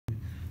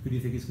Who do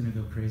you think is going to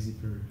go crazy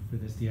for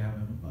this? Do you have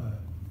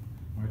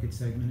a market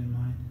segment in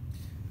mind?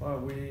 Well,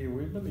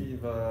 we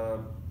believe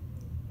our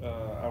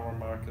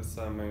market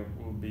segment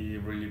will be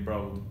really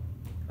broad,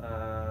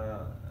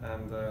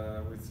 and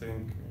we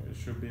think it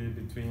should be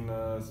between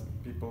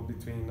people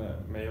between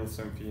males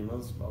and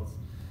females, both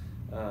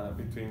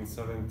between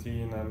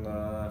 17 and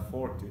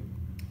 40.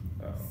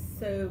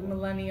 So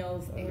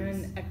millennials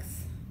and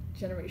X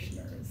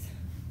generationers.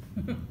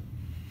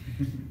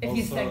 If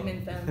you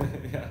segment them.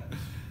 Yeah.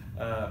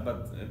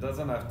 But it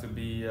doesn't have to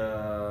be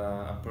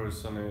a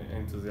person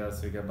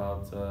enthusiastic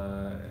about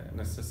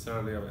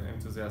necessarily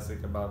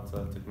enthusiastic about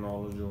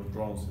technology or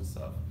drones and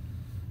stuff.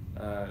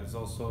 It's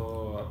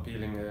also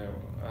appealing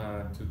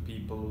to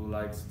people who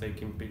like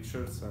taking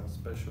pictures, and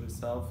especially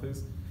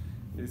selfies.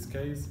 In this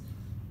case,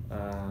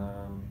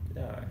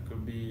 yeah, it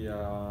could be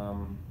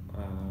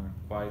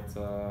quite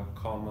a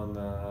common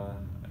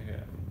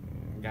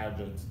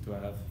gadget to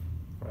have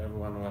for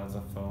everyone who has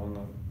a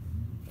phone.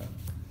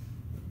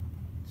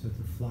 So it's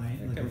a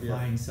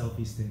flying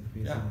selfie stick,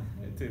 basically. Yeah,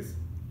 it is.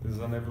 It's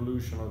an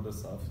evolution of the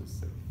selfie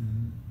stick.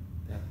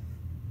 Yeah.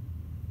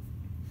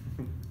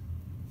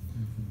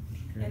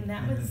 And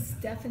that was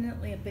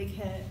definitely a big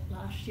hit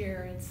last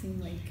year. It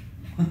seemed like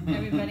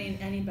everybody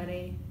and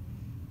anybody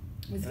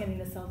was getting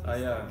the selfie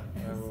stick. Yeah,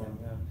 everyone,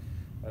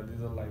 yeah. I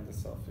didn't like the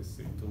selfie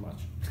stick too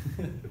much.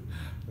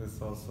 That's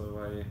also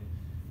why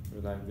we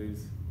like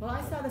these. Well,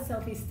 I saw the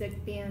selfie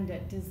stick banned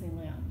at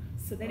Disneyland,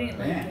 so they didn't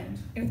like it.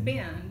 It was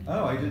banned.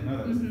 Oh, I didn't know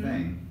that was a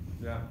thing.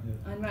 Yeah.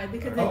 On rides,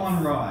 because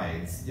on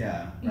rides,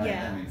 yeah, right,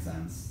 Yeah. that makes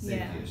sense.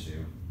 Safety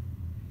issue.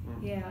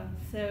 Yeah,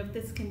 so if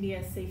this can be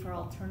a safer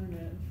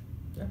alternative,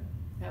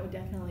 that would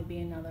definitely be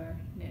another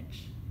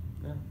niche.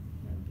 Yeah.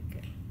 That would be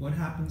good. What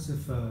happens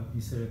if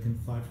you said it can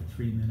fly for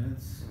 3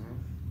 minutes?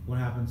 What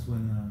happens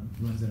when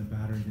it runs out of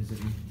battery? Does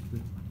it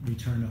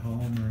return to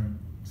home or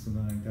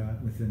something like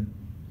that within?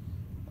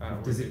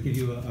 Does it give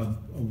you a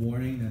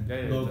warning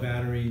that low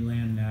battery,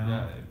 land now?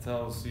 Yeah, it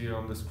tells you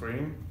on the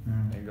screen.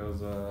 It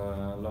goes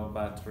low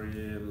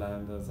battery,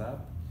 land as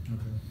app.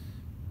 Okay.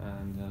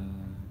 And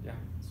yeah,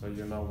 so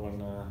you know when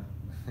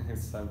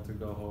it's time to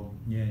go home.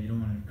 Yeah, you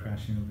don't want it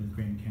crashing over the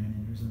Grand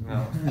Canyon or something.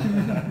 No,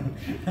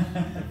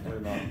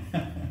 definitely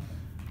not.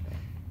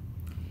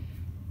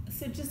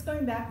 So just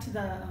going back to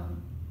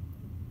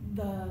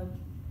the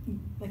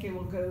like it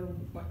will go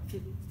what?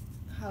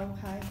 How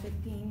high?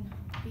 15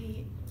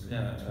 feet?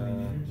 Yeah, 20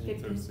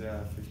 meters? meters,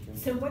 yeah, 15.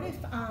 So what if,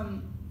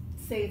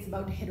 say it's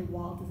about to hit a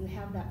wall, does it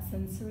have that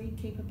sensory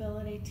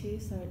capability too?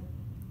 So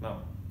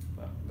No,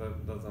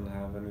 that doesn't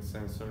have any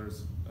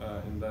sensors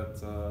in that,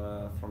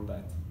 from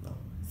that, no.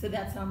 So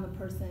that's on the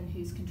person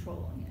who's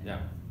controlling it?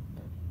 Yeah.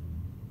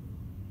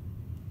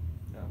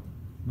 Yeah.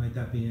 Might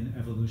that be an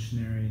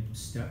evolutionary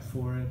step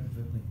for it?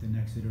 Like the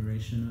next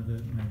iteration of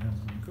it might have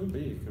some... Could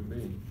be.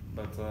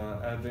 But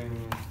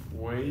adding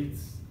weight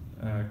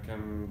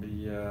can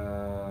be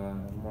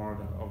more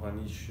of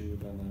an issue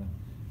than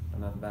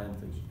an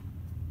advantage.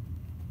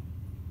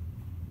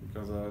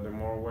 Because the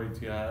more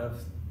weight you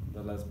have,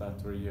 the less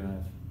battery you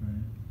have.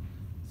 Right.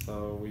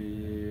 So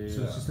it's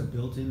just a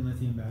built-in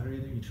lithium battery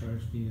that you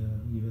charge via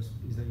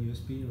USB. Is that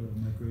USB or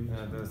micro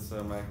USB? That's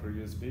a micro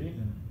USB,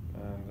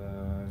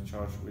 and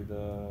charged with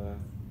a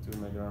 2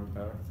 mA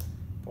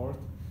port.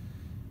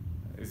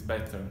 It's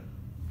better.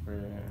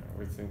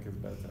 We think it's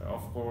better.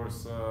 Of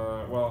course,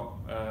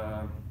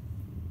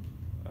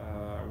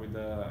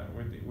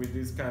 with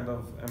this kind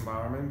of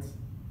environment,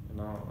 you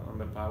know, on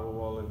the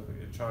Powerwall,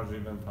 it charges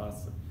even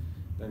faster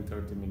than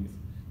 30 minutes.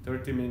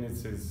 30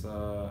 minutes is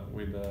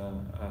with a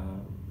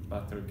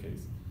battery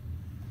case.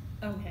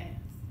 Okay.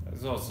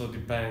 It also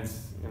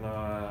depends, you know,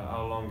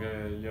 how long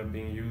you've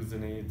been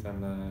using it,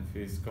 and if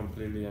it's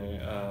completely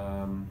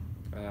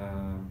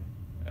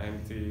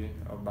empty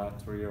of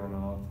battery or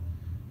not.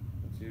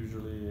 But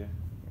usually,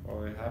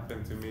 what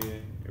happened to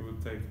me, it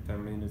would take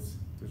 10 minutes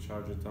to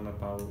charge it on a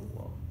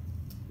Powerwall.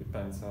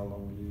 Depends how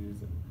long you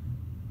use it.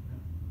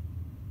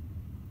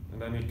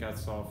 And then it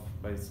cuts off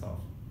by itself.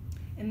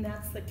 And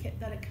that's the kit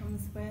that it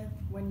comes with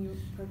when you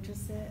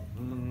purchase it?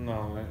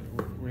 No,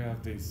 we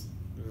have this.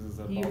 This is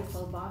a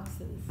beautiful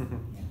boxes.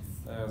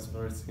 Yes. It's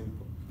very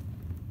simple.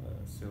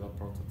 Still a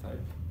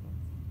prototype.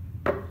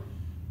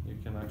 You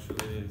can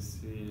actually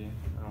see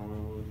how we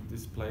would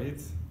display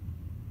it.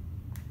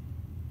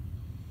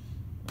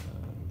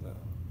 And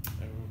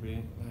it will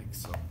be like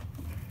so.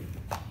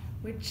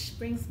 Which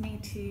brings me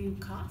to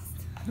cost.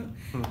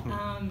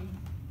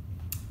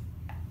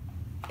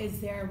 Is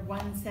there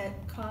one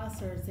set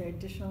cost, or is there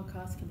additional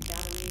cost for the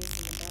batteries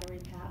and the battery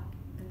pack,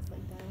 things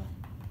like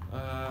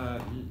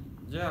that?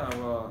 Yeah,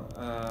 well,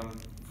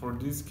 for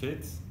this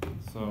kit,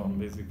 so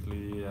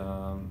basically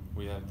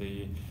we have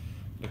the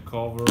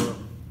cover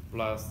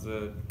plus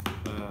the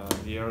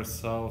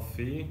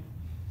AirSelfie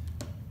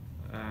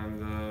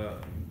and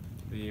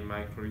the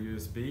micro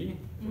USB.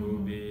 We will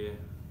be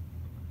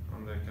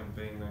on the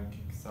campaign,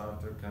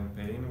 Kickstarter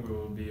campaign. We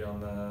will be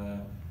on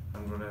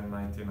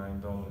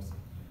 $199.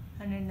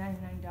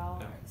 $199.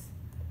 Yeah.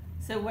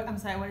 So what? I'm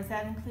sorry. What does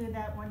that include?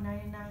 That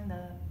 $199,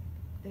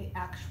 the the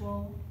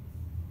actual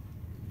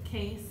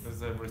case?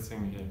 There's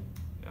everything here.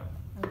 Yeah.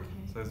 Okay.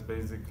 So it's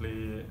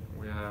basically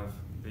we have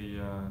the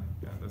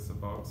there's a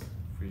box.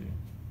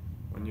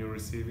 When you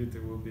receive it,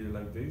 it will be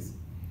like this.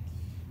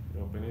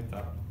 You open it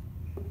up,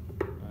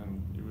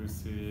 and you will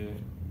see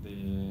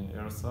the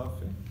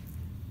AirSelfie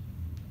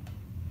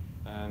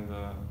and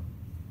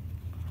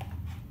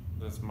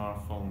the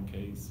smartphone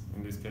case.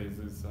 In this case,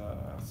 it's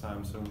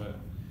Samsung, but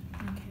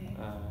Okay.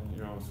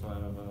 you also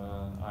have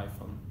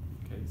iPhone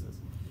cases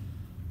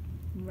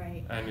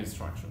Right. and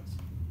instructions.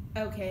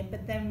 Okay,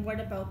 but then what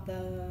about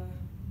the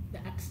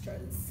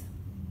extras?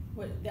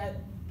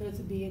 Those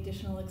would be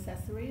additional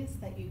accessories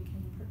that you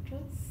can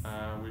purchase?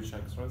 Which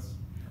extras?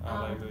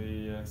 Like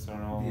the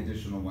external. The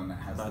additional one that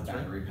has battery? the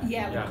battery pack.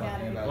 Yeah, that you're with talking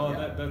battery. about, Well,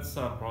 yeah. that's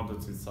a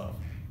product itself.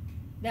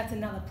 That's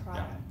another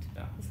product.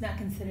 Yeah. It's not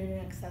considered an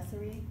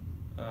accessory?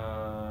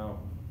 Well,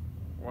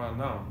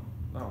 no.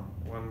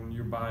 When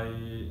you buy,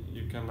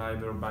 you can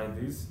either buy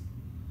this,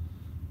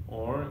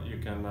 or you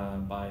can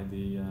buy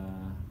the.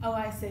 Oh,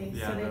 I see.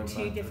 Yeah, So there are the two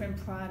battery. different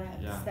products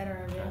Yeah. that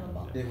are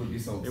available. It would be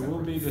sold It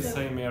will be the So-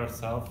 same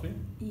AirSelfie,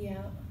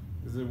 Yeah.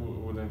 because it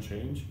wouldn't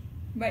change.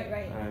 Right,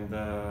 right. And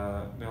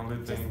the only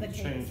Just thing the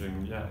case.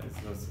 changing,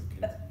 it's just the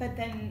case. But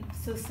then,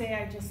 so say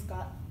I just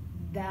got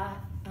that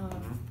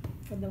Mhm.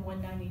 for the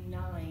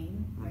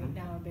 $199 right Mhm.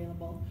 now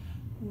available.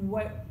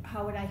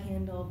 How would I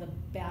handle the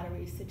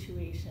battery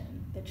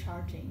situation, the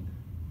charging?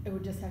 It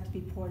would just have to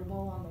be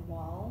portable on the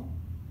wall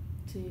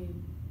to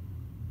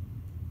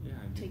Yeah,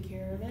 take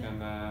care of it?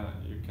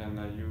 You can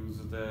use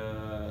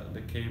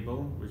the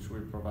cable which we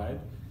provide,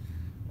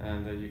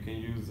 and you can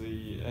use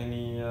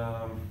any.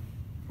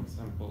 For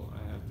example,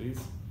 I have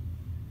this,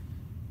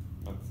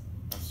 but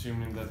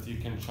assuming that you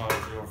can charge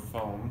your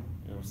phone,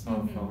 your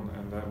cell Mhm. phone,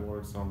 and that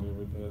works only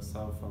with the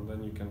cell phone,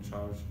 then you can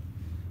charge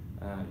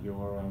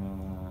your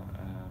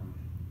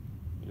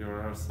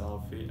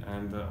AirSelfie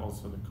and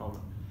also the cover.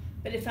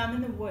 But if I'm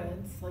in the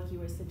woods, like you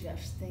were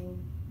suggesting,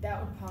 that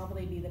would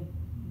probably be the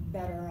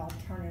better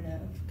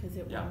alternative, because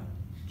it Yeah. will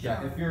Yeah,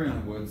 charge. if you're in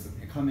the woods,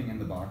 coming in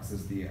the box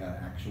is the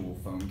actual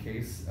phone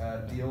case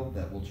deal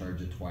that will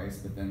charge it twice,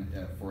 but then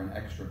for an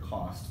extra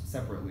cost,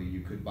 separately,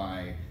 you could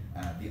buy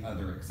the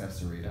other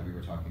accessory that we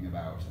were talking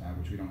about,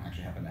 which we don't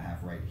actually happen to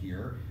have right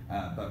here,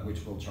 but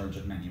which will charge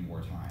it many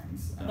more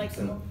times. Like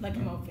a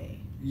Mophie.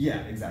 Yeah,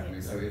 exactly.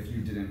 Yeah. So if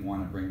you didn't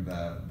want to bring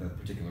the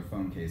particular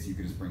phone case, you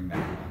could just bring that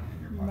one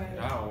in your pocket. Right.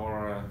 Yeah,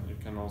 or you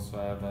can also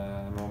have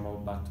a normal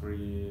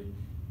battery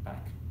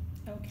pack.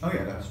 Okay. Oh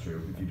yeah, that's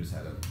true. If you just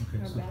had it.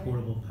 Okay, so Alright.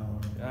 portable power.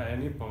 Yeah,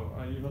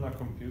 even a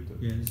computer.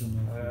 Yeah, it's a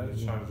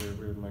I charge it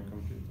with my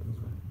computer as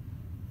well.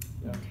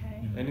 Yeah.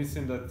 Okay. Yeah.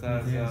 Anything that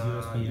has Anything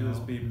has a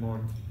USB out.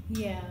 port.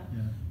 Yeah.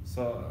 Yeah.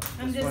 So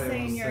I'm that's just why I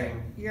saying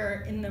was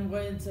you're in the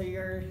woods, or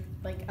you're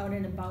like out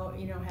and about,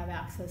 have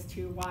access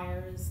to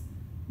wires,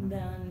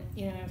 then,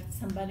 if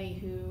somebody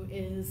who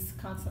is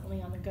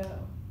constantly on the go,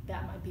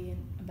 that might be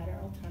a better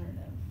alternative.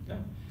 Yeah,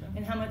 yeah.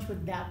 And how much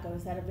would that go?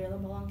 Is that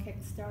available on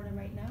Kickstarter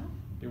right now?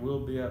 It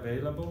will be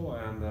available,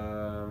 and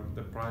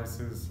the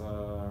prices, they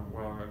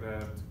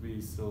have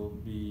to still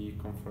be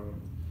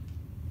confirmed.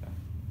 Yeah.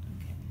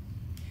 Okay.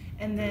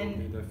 And It will then,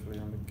 be definitely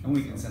on the And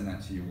we can send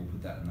that to you. We'll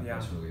put that in the Yeah.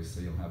 press release,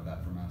 so you'll have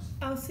that from us.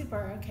 oh,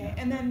 super, okay. Yeah.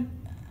 And then,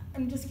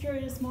 I'm just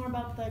curious more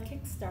about the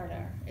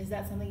Kickstarter. Is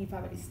that something you've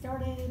already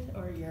started,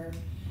 or you're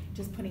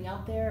just putting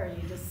out there, or are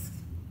you just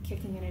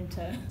kicking it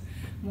into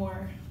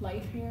more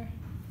life here?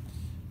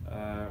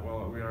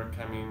 Well, we are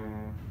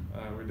coming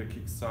with the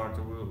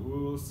Kickstarter. We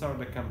will start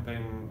the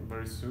campaign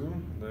very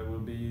soon. That will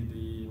be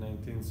the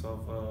 19th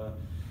of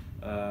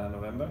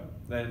November,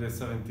 the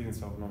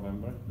 17th of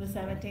November. The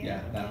 17th?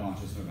 Yeah, that Okay.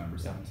 launches November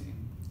Yeah. 17th.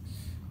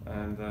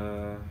 And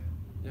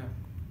yeah.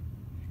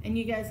 And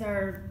you guys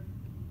are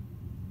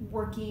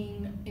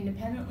working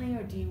independently,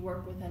 or do you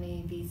work with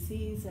any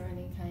VCs or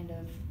any kind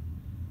of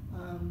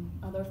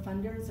other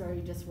funders, or are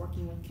you just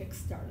working with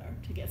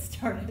Kickstarter to get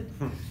started?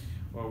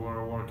 Well,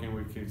 we're working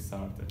with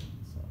Kickstarter.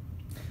 So.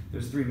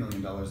 There's $3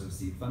 million of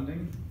seed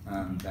funding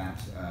that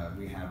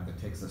we have that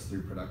takes us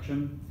through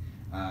production.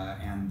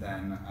 And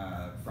then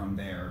from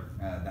there,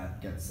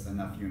 that gets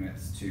enough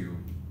units to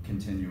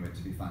continue it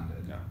to be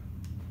funded. Yeah.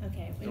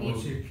 Okay. So when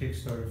What's you, your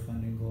Kickstarter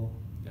funding goal?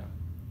 Yeah.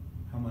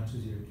 How much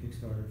is your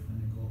Kickstarter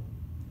funding goal?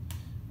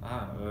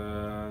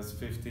 It's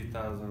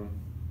 $50,000.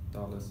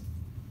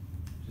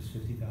 Just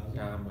 50,000.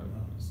 Yeah,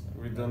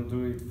 but we don't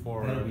do it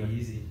for. That'll be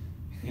easy.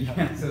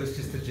 Yeah. So it's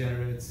just to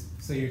generate.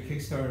 So your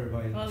Kickstarter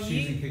by well,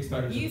 choosing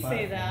Kickstarter as a you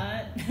say platform.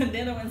 that.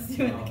 They're the ones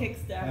doing No, the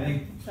Kickstarter. I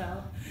think-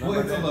 So. Well,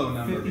 it's a low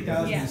number.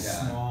 50,000 Yeah. is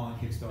small on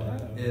Kickstarter.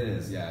 though. It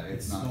is, yeah.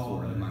 It's not small,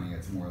 for the but money.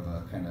 It's more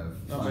the kind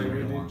of No, fun but way we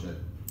to did- launch it.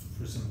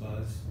 for some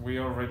buzz. We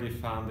already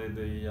funded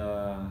the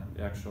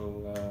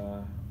actual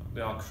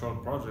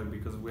project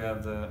because we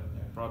have the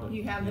product.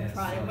 You have the Yes,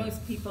 product. so-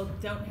 Most people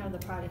don't have the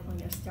product when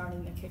they're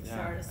starting the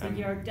Kickstarter, so and-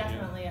 you're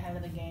definitely ahead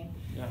of the game.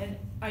 Yeah. And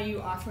are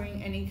you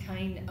offering any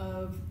kind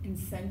of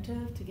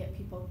incentive to get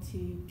people to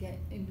get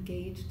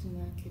engaged in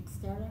the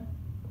Kickstarter?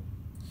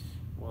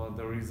 Well,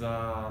 there is an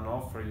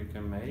offer you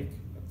can make,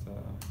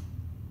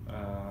 but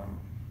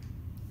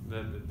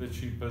the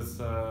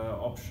cheapest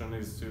option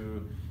is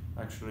to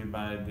actually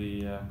buy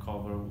the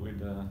cover with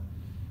the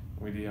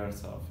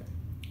AirSelfie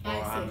for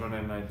I see.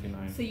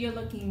 $199. So you're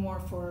looking more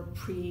for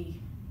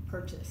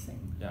pre-purchasing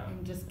Yeah,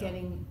 and just yeah,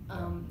 getting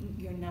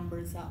your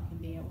numbers up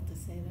and being able to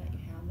say that you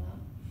have that.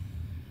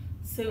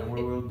 So and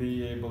we will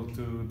be able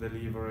to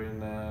deliver in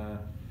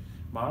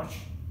March.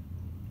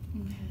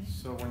 okay.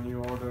 So when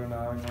you order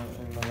now in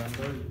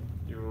November,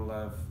 you will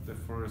have the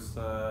first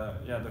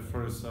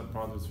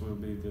products will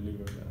be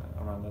delivered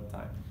around that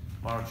time,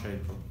 March,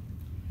 April.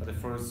 But the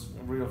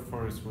real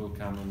first will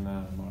come in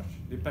March.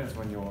 Depends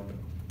when you order.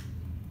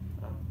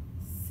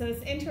 So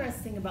it's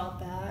interesting about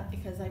that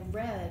because I've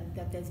read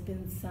that there's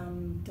been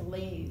some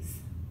delays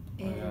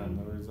in,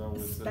 there is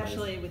always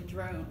especially delays. with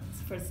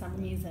drones for some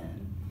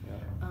reason.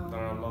 Yeah, there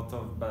are a lot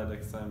of bad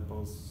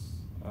examples,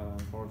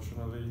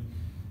 unfortunately,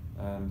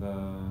 and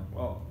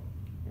well,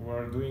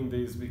 we're doing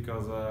this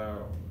because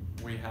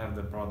we have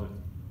the product.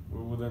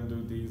 We wouldn't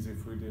do this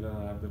if we didn't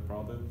have the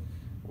product.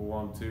 We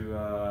want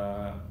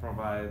to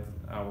provide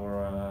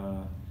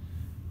our,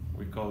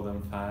 we call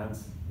them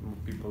fans,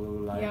 people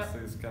who like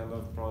these kind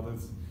of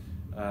products,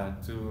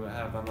 to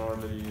have an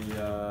early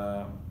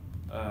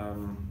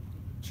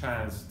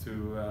chance to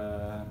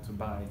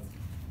buy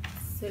it.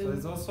 So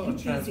it's also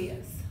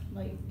enthusiasts,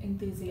 like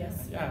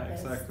enthusiasts. Yeah, like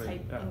this exactly.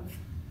 type Yeah.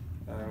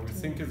 of We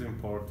think it's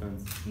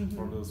important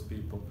for those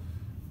people.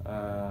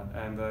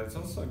 And it's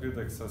also a good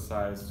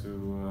exercise to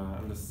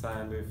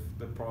understand if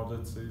the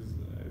product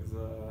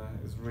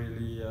is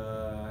really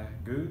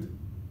good,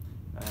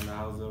 and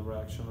how's the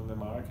reaction on the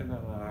market, and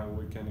how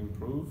we can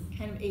improve.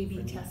 kind of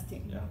A/B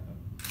testing. Yeah,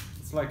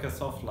 it's like a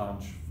soft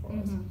launch for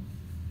us.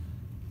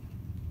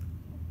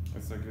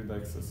 It's a good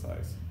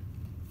exercise.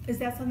 Is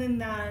that something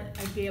that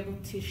I'd be able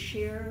to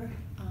share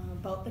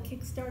about the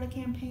Kickstarter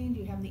campaign? Do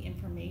you have the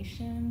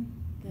information?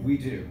 We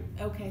do.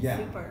 Okay, Yeah.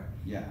 super.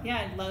 Yeah.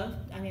 Yeah, I'd love,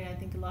 I mean, I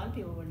think a lot of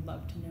people would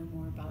love to know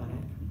more about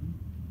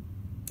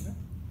it. Yeah.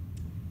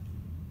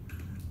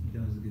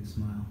 That was a good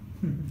smile.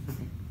 I'm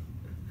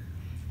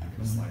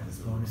gonna slide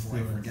this over before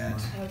I forget.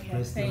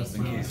 Okay, thank Just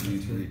in you. case you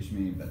need to reach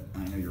me, but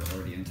I know you're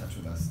already in touch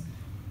with us.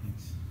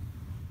 Thanks.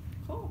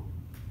 Cool.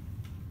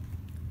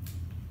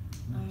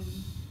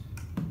 Nice.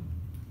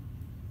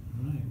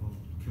 All right. Well,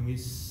 can we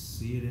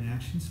see it in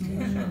action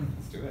sometime?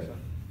 Let's do it.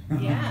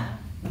 Yeah.